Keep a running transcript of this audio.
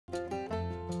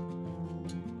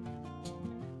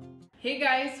Hey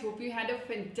guys, hope you had a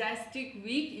fantastic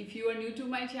week. If you are new to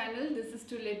my channel, this is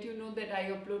to let you know that I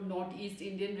upload Northeast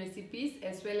Indian recipes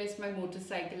as well as my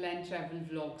motorcycle and travel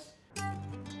vlogs.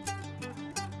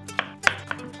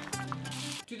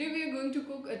 Today we are going to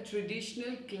cook a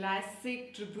traditional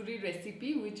classic Tripuri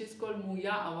recipe which is called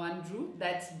Muya Awan Dru.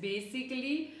 That's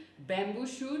basically bamboo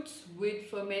shoots with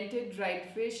fermented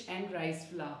dried fish and rice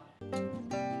flour.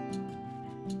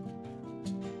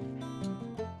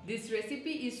 This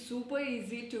recipe is super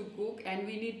easy to cook and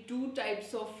we need two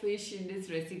types of fish in this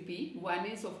recipe. One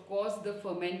is of course the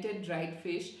fermented dried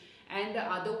fish and the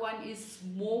other one is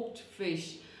smoked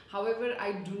fish. However,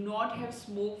 I do not have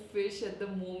smoked fish at the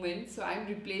moment, so I am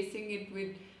replacing it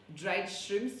with dried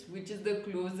shrimps, which is the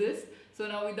closest. So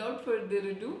now without further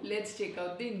ado, let's check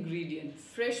out the ingredients.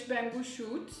 Fresh bamboo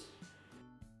shoots,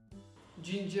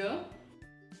 ginger,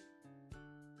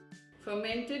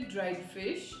 fermented dried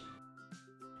fish,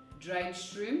 dried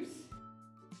shrimps,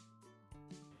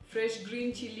 fresh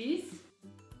green chilies,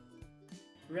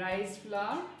 rice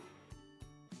flour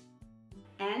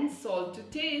and salt to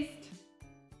taste.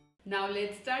 Now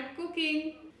let's start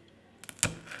cooking.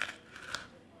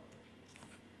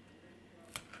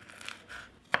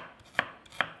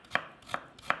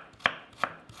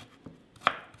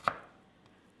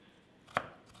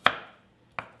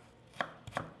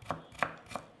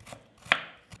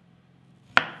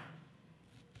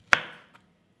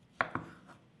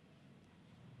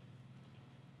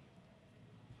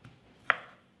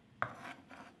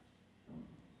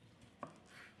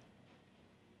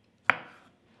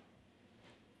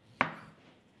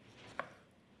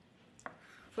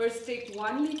 First take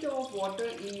 1 liter of water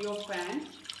in your pan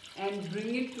and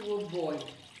bring it to a boil.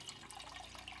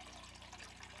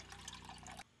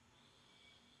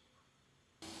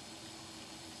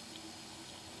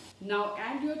 Now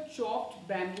add your chopped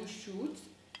bamboo shoots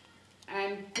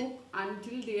and cook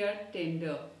until they are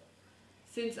tender.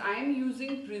 Since I am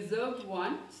using preserved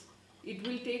ones, it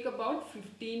will take about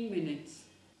 15 minutes.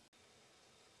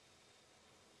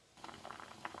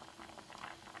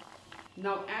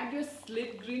 Now add your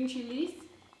slit green chilies,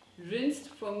 rinsed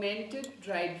fermented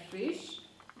dried fish,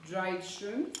 dried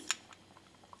shrimps,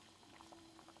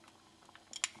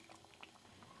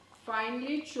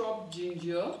 finely chopped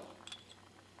ginger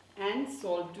and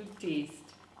salt to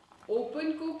taste.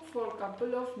 Open cook for a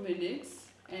couple of minutes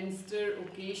and stir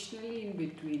occasionally in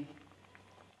between.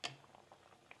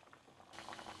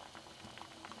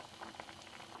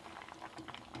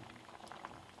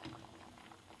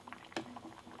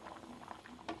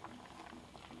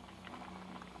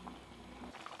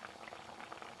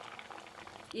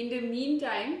 In the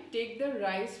meantime, take the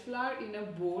rice flour in a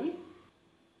bowl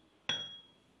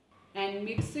and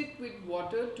mix it with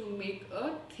water to make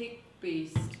a thick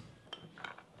paste.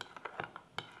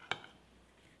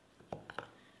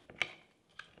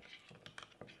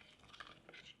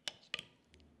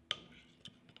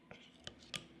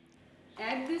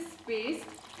 Add this paste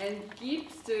and keep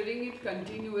stirring it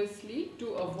continuously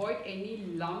to avoid any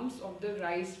lumps of the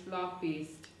rice flour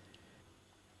paste.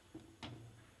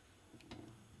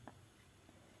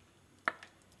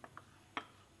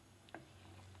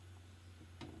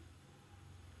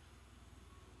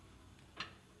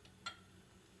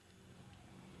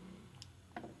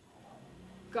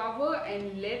 Cover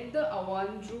and let the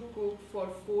Awan Dru cook for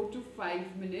 4 to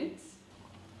 5 minutes.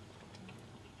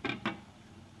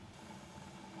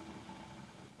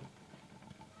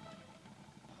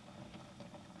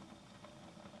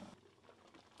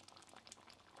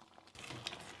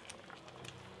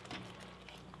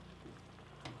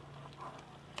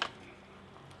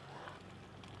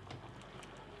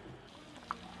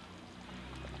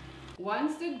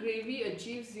 Once the gravy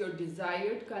achieves your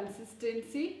desired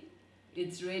consistency,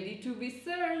 it's ready to be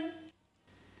served.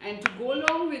 And to go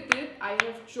along with it, I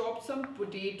have chopped some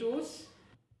potatoes,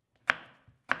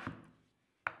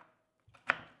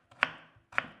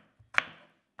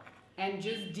 and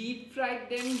just deep fried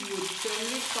them with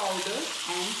turmeric powder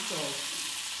and salt.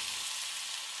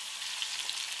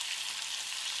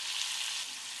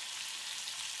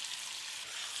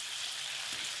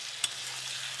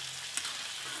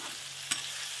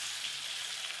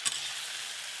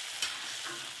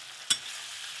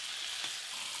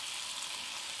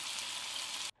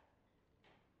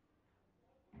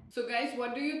 So guys,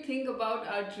 what do you think about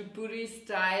our Tripuri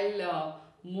style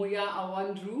Muya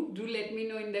Awan Dru? Do let me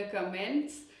know in the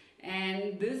comments.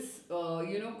 And this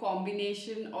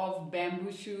combination of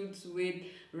bamboo shoots with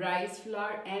rice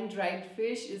flour and dried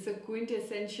fish is a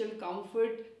quintessential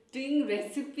comforting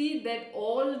recipe that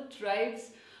all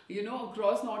tribes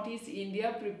across Northeast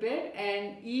India prepare,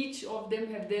 and each of them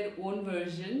have their own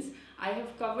versions. I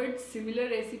have covered similar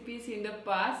recipes in the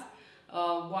past.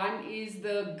 One is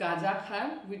the gaja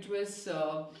khar, which was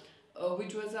a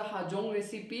hajong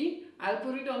recipe. I'll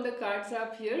put it on the cards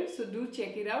up here, so do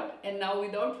check it out. And now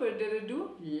without further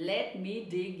ado, let me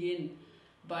dig in.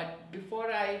 But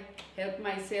before I help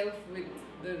myself with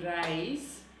the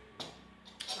rice,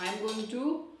 I'm going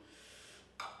to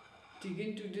dig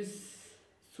into this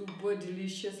super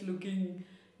delicious looking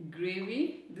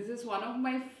gravy. This is one of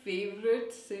my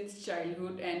favorites since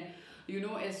childhood, and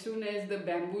as soon as the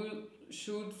bamboo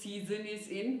shoot season is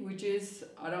in, which is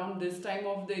around this time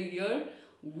of the year,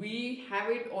 we have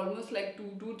it almost like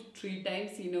 2 to 3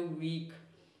 times in a week.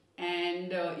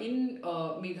 And in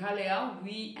Meghalaya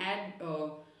we add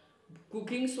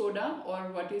cooking soda,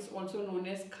 or what is also known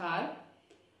as khar.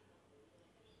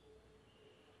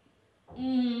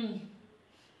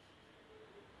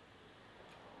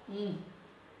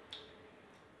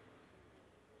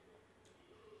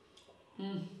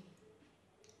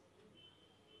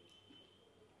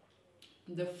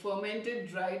 The fermented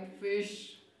dried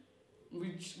fish,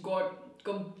 which got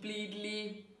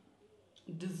completely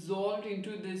dissolved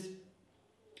into this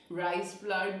rice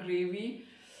flour gravy,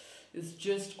 is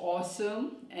just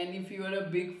awesome. And if you are a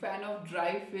big fan of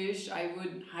dry fish, I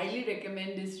would highly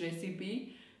recommend this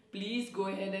recipe. Please go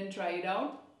ahead and try it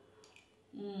out.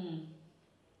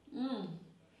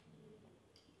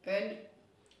 And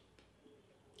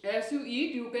as you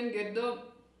eat, you can get the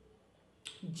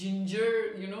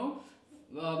ginger,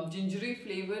 gingery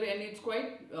flavor, and it's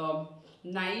quite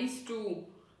nice to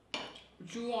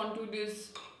chew onto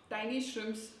these tiny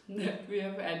shrimps that we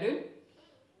have added.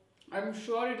 I'm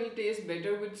sure it will taste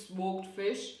better with smoked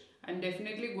fish. I'm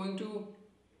definitely going to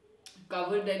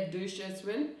cover that dish as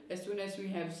well as soon as we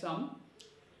have some.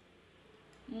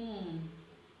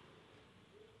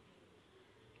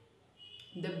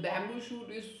 The bamboo shoot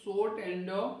is so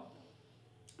tender,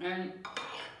 and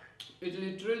it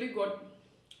literally got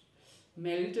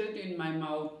melted in my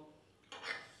mouth.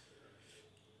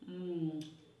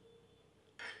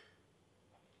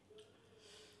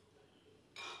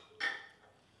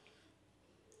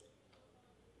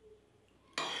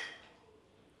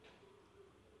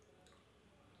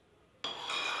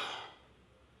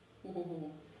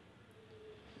 Oh.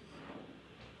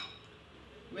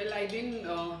 Well, I didn't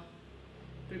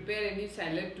prepare any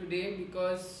salad today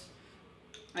because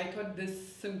I thought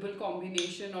this simple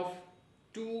combination of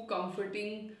 2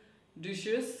 comforting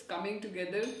dishes coming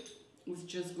together is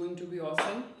just going to be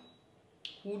awesome.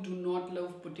 Who do not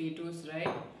love potatoes, right?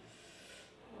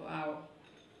 Wow.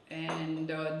 And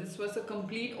this was a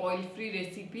complete oil-free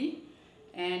recipe,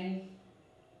 and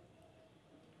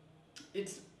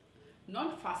it's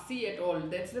not fussy at all.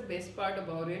 That's the best part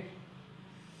about it.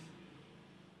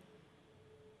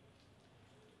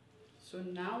 So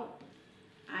now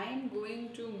I am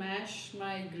going to mash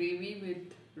my gravy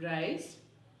with rice,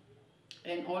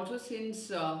 and also since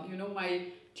my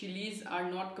chilies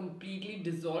are not completely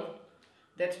dissolved,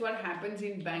 that's what happens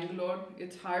in Bangalore.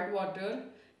 It's hard water,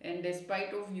 and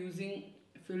despite of using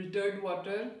filtered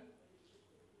water,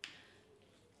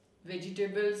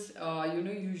 vegetables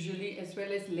usually, as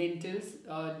well as lentils,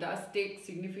 does take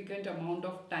significant amount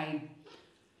of time.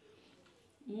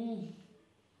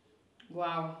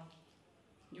 Wow.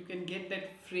 You can get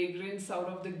that fragrance out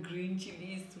of the green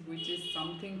chilies, which is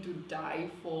something to die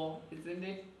for, isn't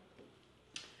it?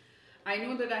 I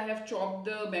know that I have chopped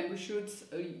the bamboo shoots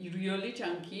really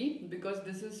chunky because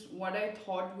this is what I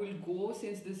thought will go,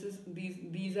 since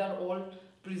these are all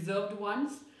preserved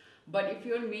ones. But if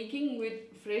you are making with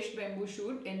fresh bamboo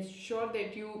shoot, ensure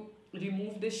that you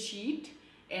remove the sheet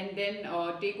and then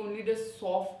take only the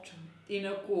soft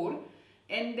inner core,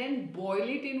 and then boil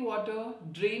it in water,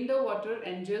 drain the water,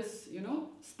 and just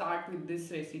start with this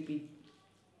recipe.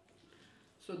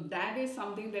 So that is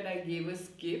something that I gave a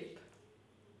skip.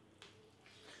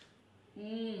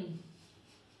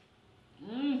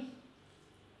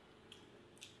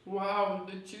 Wow,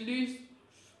 the chilies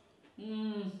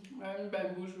and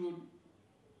bamboo shoot.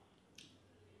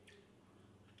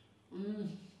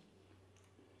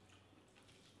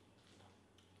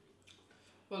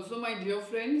 Also, my dear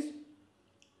friends,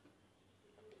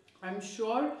 I'm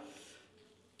sure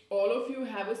all of you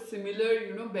have a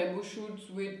similar, bamboo shoots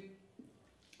with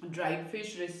dried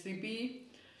fish recipe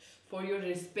for your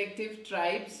respective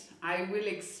tribes. I will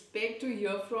expect to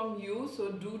hear from you,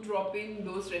 so do drop in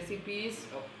those recipes.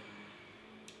 Oh,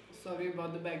 sorry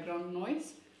about the background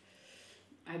noise.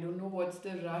 I don't know what's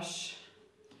the rush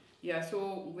Yeah,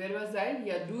 so where was I?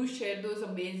 Yeah, do share those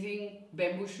amazing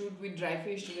bamboo shoot with dry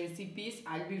fish recipes.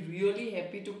 I'll be really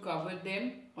happy to cover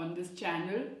them on this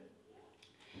channel.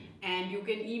 And you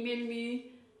can email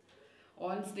me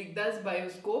on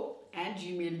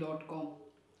snigdhasbioscope@gmail.com.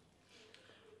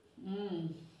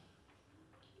 Mm.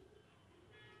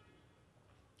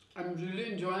 I'm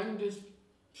really enjoying this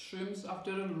shrimps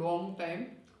after a long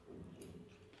time.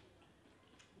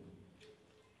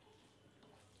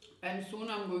 And soon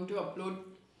I'm going to upload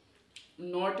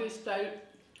Northeast style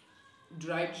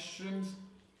dried shrimps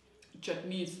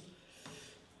chutneys.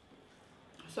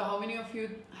 So how many of you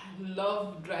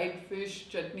love dried fish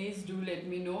chutneys? Do let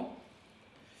me know.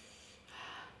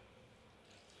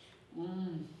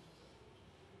 Mm.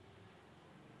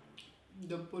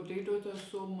 The potatoes are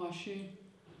so mushy.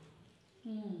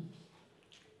 Mm.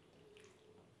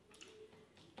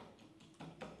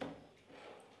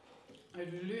 I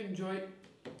really enjoy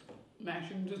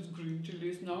mashing this green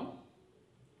chilies now,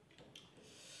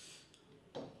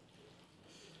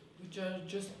 which are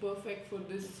just perfect for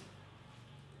this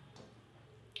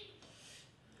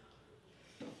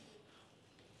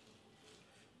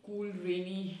cool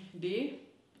rainy day.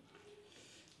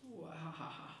 Wow.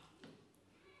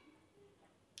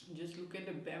 Just look at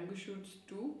the bamboo shoots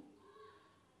too.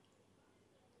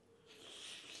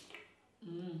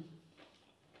 Mm.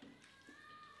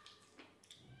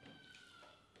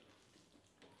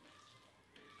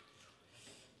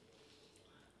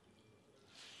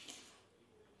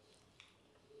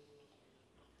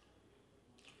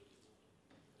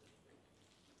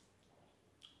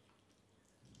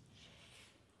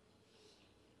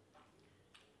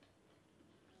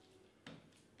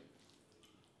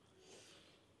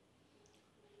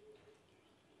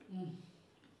 Mm.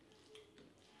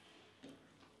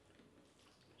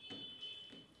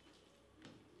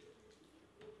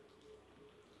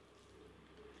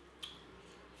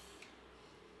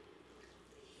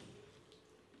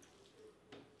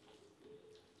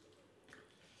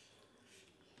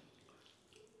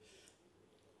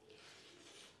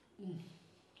 Mm.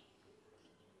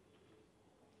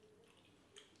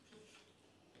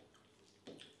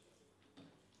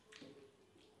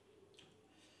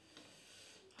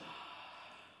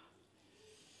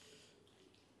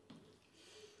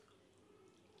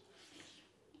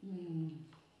 Mm.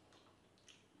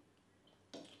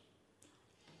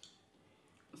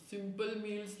 Simple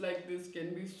meals like this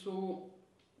can be so,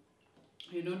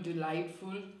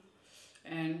 delightful.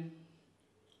 And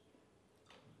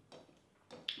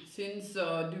since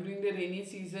during the rainy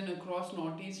season across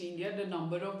Northeast India, the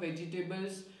number of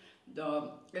vegetables,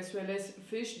 as well as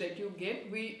fish that you get,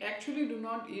 we actually do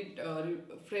not eat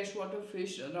freshwater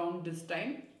fish around this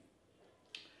time,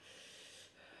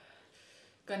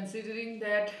 considering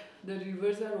that the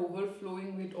rivers are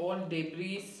overflowing with all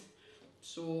debris.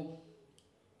 So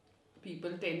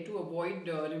people tend to avoid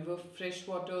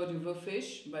freshwater river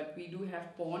fish, but we do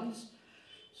have ponds,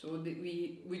 so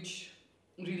which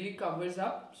really covers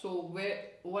up. So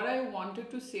what I wanted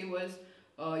to say was,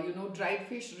 dried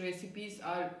fish recipes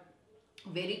are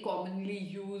very commonly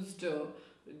used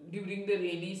during the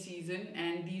rainy season,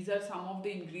 and these are some of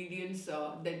the ingredients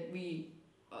that we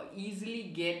easily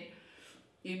get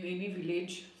in any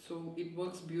village. So it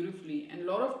works beautifully, and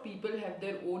a lot of people have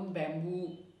their own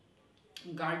bamboo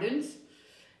gardens.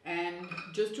 And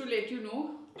just to let you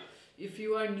know, if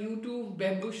you are new to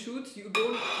bamboo shoots, you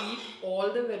don't eat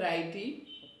all the variety.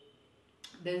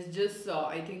 There's just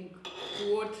I think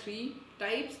 2 or 3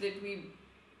 types that we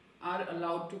are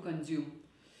allowed to consume.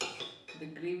 The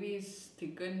gravy is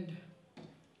thickened,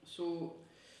 so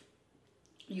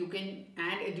you can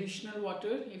add additional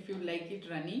water if you like it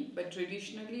runny, but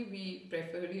traditionally we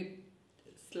prefer it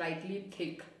slightly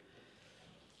thick.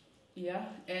 Yeah,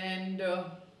 and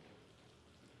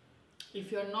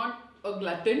if you're not a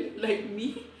glutton like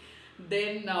me,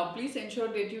 then please ensure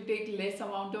that you take less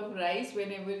amount of rice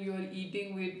whenever you are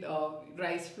eating with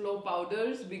rice flour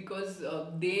powders, because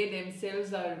they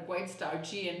themselves are quite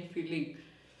starchy and filling.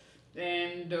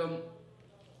 And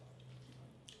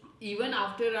even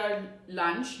after our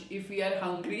lunch, if we are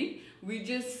hungry, we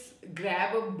just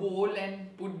grab a bowl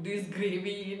and put this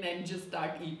gravy in and just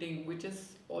start eating, which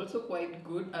is also quite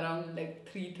good around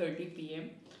like 3:30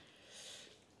 p.m.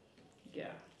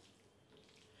 Yeah.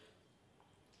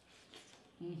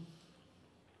 Mm.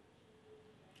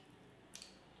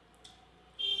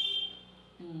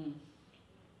 Mm.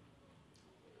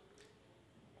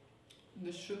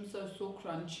 The shrimps are so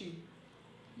crunchy.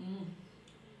 Mm.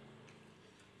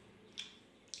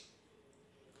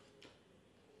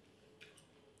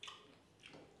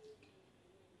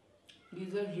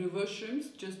 These are river shrimps,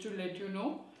 just to let you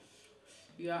know.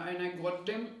 Yeah, and I got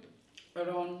them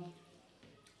around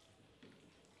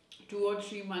 2 or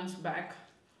 3 months back.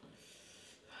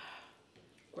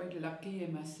 Quite lucky, I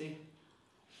must say.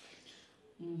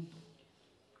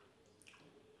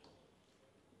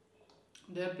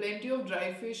 There are plenty of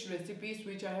dry fish recipes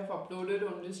which I have uploaded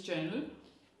on this channel.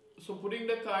 So putting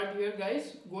the card here,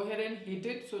 guys, go ahead and hit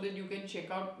it so that you can check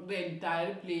out the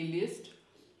entire playlist.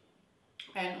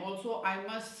 And also I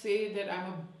must say that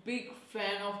I'm a big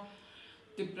fan of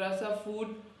Tripura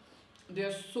food.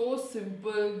 They're so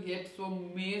simple yet so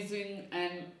amazing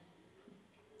and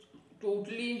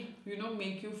totally, you know,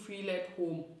 make you feel at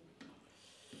home.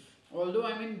 Although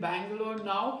I'm in Bangalore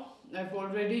now,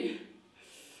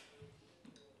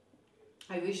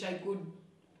 I wish I could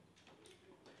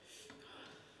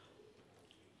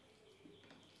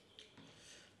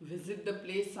visit the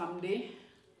place someday,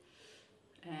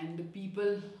 and the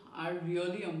people are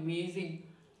really amazing.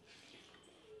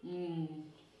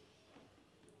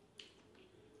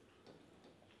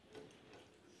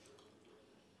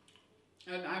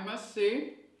 And I must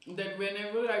say that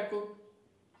whenever I cook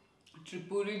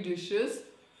Tripuri dishes,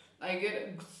 I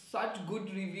get such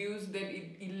good reviews that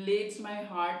it elates my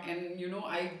heart, and you know,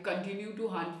 I continue to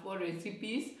hunt for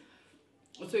recipes.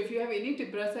 So if you have any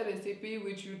Tripura recipe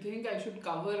which you think I should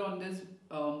cover on this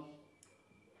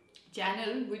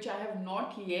channel, which I have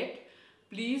not yet,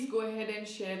 please go ahead and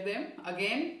share them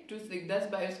again to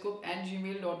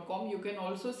snigdhasbioscope@gmail.com. You can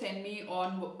also send me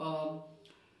on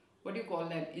what do you call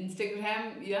that,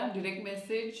 Instagram, yeah, direct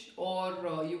message,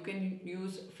 or you can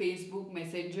use Facebook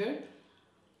Messenger.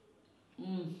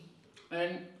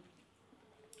 And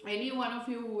any one of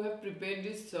you who have prepared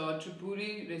this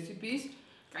Tripuri recipes,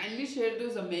 kindly share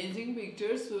those amazing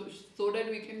pictures so that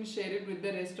we can share it with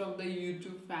the rest of the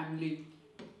YouTube family.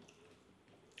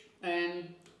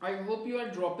 And I hope you are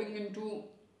dropping into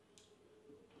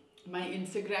my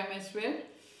Instagram as well.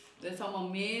 There's some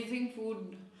amazing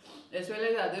food as well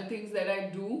as other things that I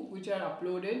do which are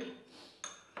uploaded.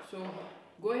 So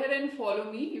go ahead and follow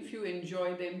me if you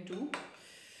enjoy them too.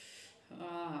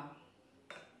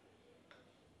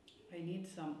 I need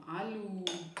some aloo.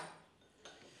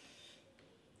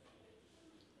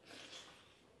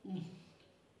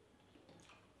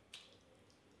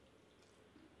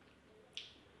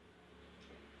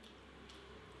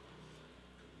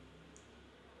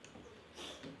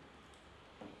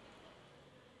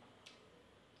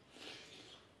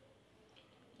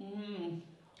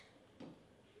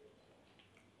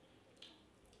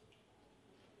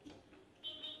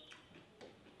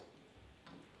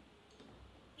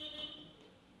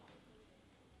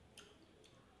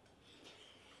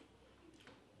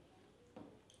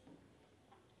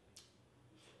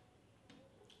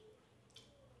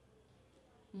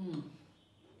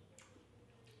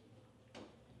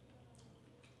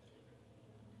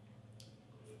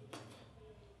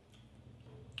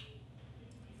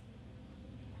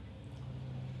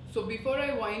 So before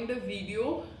I wind the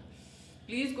video,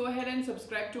 please go ahead and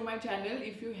subscribe to my channel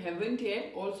if you haven't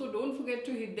yet. Also, don't forget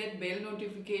to hit that bell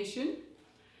notification.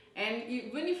 And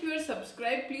even if you are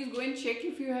subscribed, please go and check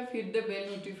if you have hit the bell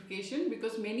notification,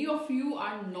 because many of you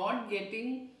are not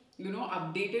getting, you know,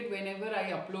 updated whenever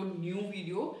I upload new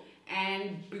video.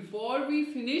 And before we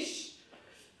finish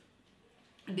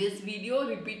this video,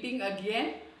 repeating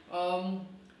again,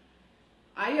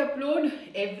 I upload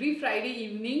every Friday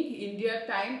evening India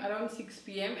time around 6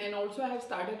 p.m. and also I have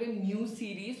started a new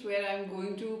series where I am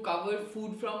going to cover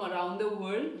food from around the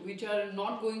world, which are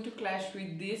not going to clash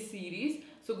with this series.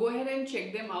 So go ahead and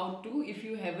check them out too if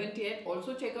you haven't yet.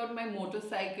 Also check out my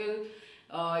motorcycle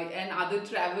and other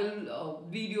travel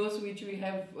videos which we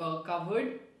have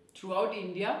covered throughout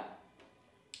India.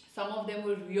 Some of them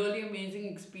were really amazing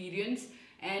experience.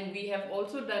 And we have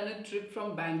also done a trip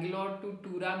from Bangalore to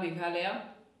Tura, Meghalaya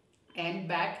and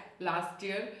back last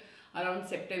year around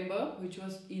September, which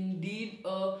was indeed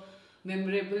a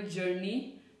memorable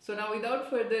journey. So now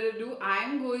without further ado, I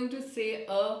am going to say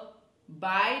a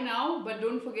bye now, but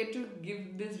don't forget to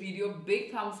give this video a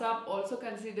big thumbs up. Also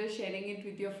consider sharing it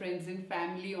with your friends and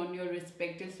family on your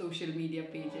respective social media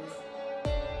pages.